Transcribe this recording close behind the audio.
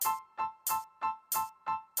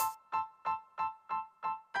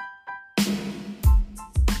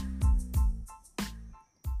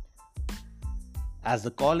As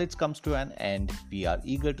the college comes to an end, we are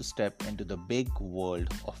eager to step into the big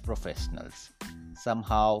world of professionals.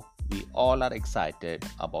 Somehow, we all are excited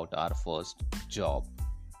about our first job.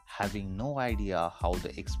 Having no idea how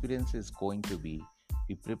the experience is going to be,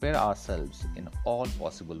 we prepare ourselves in all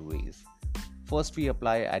possible ways. First, we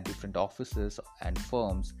apply at different offices and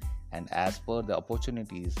firms, and as per the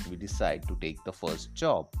opportunities, we decide to take the first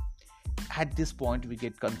job. At this point, we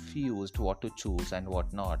get confused what to choose and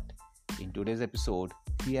what not. In today's episode,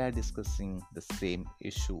 we are discussing the same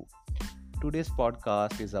issue. Today's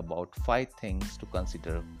podcast is about 5 things to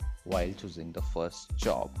consider while choosing the first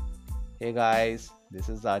job. Hey guys, this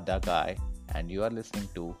is Adda Guy, and you are listening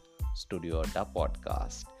to Studio Adda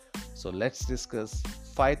Podcast. So let's discuss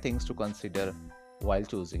 5 things to consider while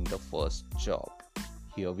choosing the first job.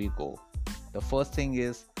 Here we go. The first thing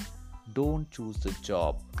is, don't choose the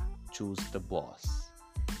job, choose the boss.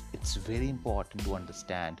 It's very important to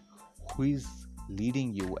understand who is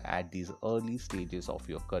leading you at these early stages of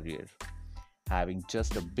your career. Having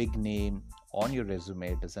just a big name on your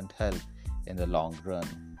resume doesn't help in the long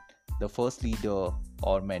run. The first leader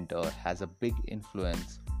or mentor has a big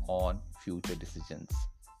influence on future decisions.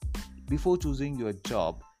 Before choosing your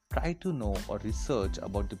job, try to know or research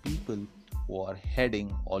about the people who are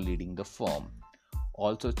heading or leading the firm.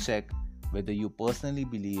 Also, check whether you personally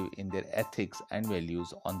believe in their ethics and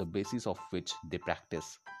values on the basis of which they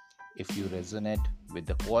practice. If you resonate with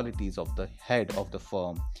the qualities of the head of the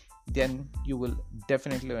firm, then you will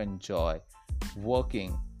definitely enjoy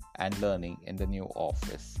working and learning in the new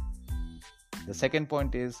office. The second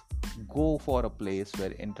point is, go for a place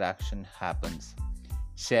where interaction happens.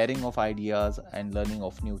 Sharing of ideas and learning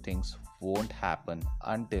of new things won't happen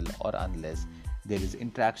until or unless there is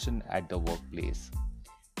interaction at the workplace.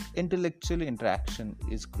 Intellectual interaction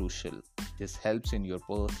is crucial. This helps in your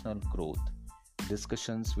personal growth.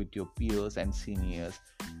 Discussions with your peers and seniors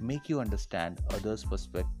make you understand others'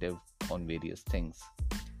 perspective on various things.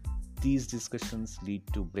 These discussions lead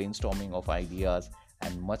to brainstorming of ideas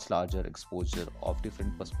and much larger exposure of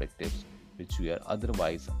different perspectives which we are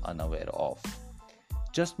otherwise unaware of.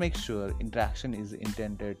 Just make sure interaction is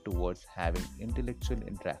intended towards having intellectual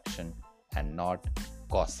interaction and not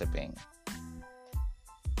gossiping.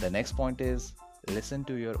 The next point is, listen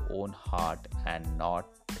to your own heart and not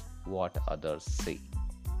what others say.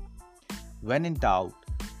 When in doubt,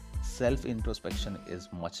 self introspection is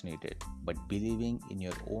much needed, but believing in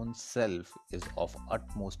your own self is of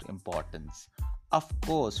utmost importance. Of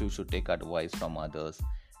course, you should take advice from others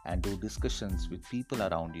and do discussions with people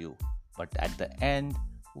around you, but at the end,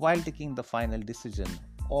 while taking the final decision,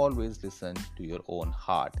 always listen to your own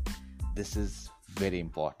heart. This is very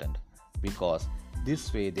important because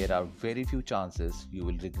this way there are very few chances you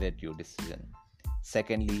will regret your decision.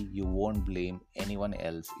 Secondly, you won't blame anyone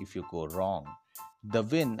else if you go wrong. The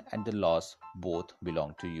win and the loss both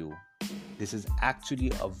belong to you. This is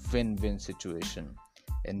actually a win-win situation.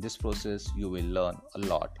 In this process, you will learn a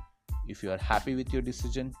lot. If you are happy with your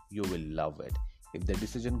decision, you will love it. If the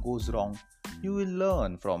decision goes wrong, you will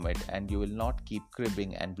learn from it and you will not keep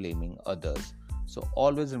cribbing and blaming others. So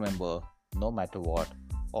always remember, no matter what,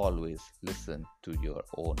 always listen to your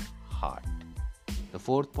own heart. The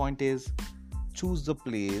fourth point is, choose the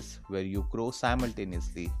place where you grow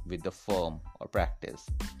simultaneously with the firm or practice.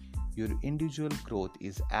 Your individual growth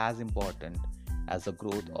is as important as the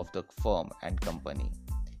growth of the firm and company.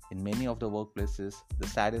 In many of the workplaces, the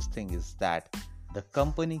saddest thing is that the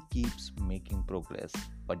company keeps making progress,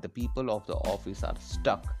 but the people of the office are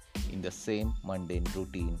stuck in the same mundane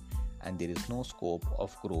routine and there is no scope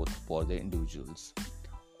of growth for the individuals.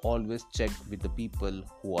 Always check with the people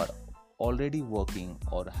who are already working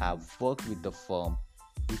or have worked with the firm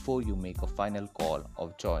before you make a final call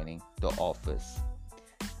of joining the office.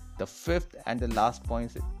 The fifth and the last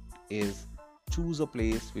point is, choose a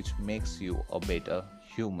place which makes you a better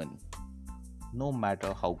human. No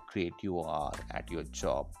matter how great you are at your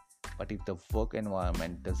job, but if the work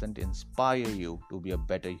environment doesn't inspire you to be a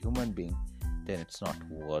better human being, then it's not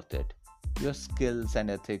worth it. Your skills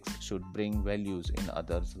and ethics should bring values in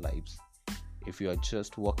others' lives. If you are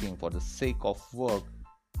just working for the sake of work,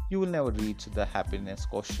 you will never reach the happiness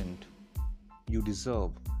quotient you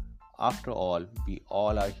deserve. After all, we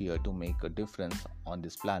all are here to make a difference on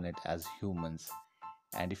this planet as humans.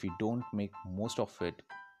 And if we don't make most of it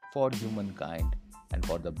for humankind and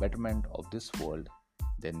for the betterment of this world,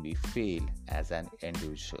 then we fail as an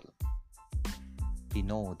individual. We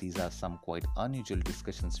know these are some quite unusual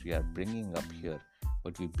discussions we are bringing up here,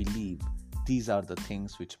 but we believe these are the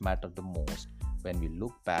things which matter the most when we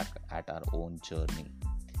look back at our own journey.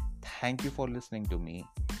 Thank you for listening to me.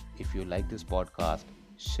 If you like this podcast,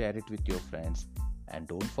 share it with your friends And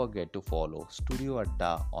don't forget to follow Studio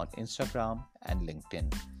Adda on Instagram and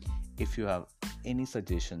LinkedIn. If you have any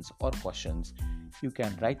suggestions or questions, you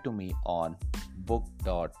can write to me on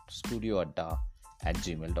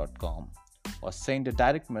book.studioadda@gmail.com or send a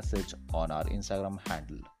direct message on our Instagram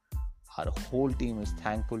handle. Our whole team is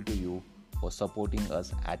thankful to you for supporting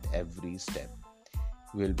us at every step.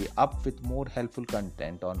 We'll be up with more helpful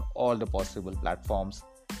content on all the possible platforms.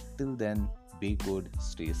 Till then, be good,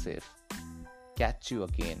 stay safe. Catch you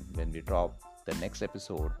again when we drop the next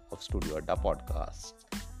episode of Studio Adda podcast.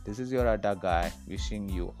 This is your Adda guy wishing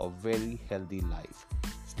you a very healthy life.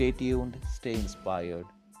 Stay tuned, stay inspired,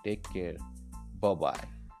 take care. Bye bye.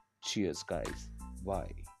 Cheers, guys.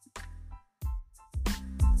 Bye.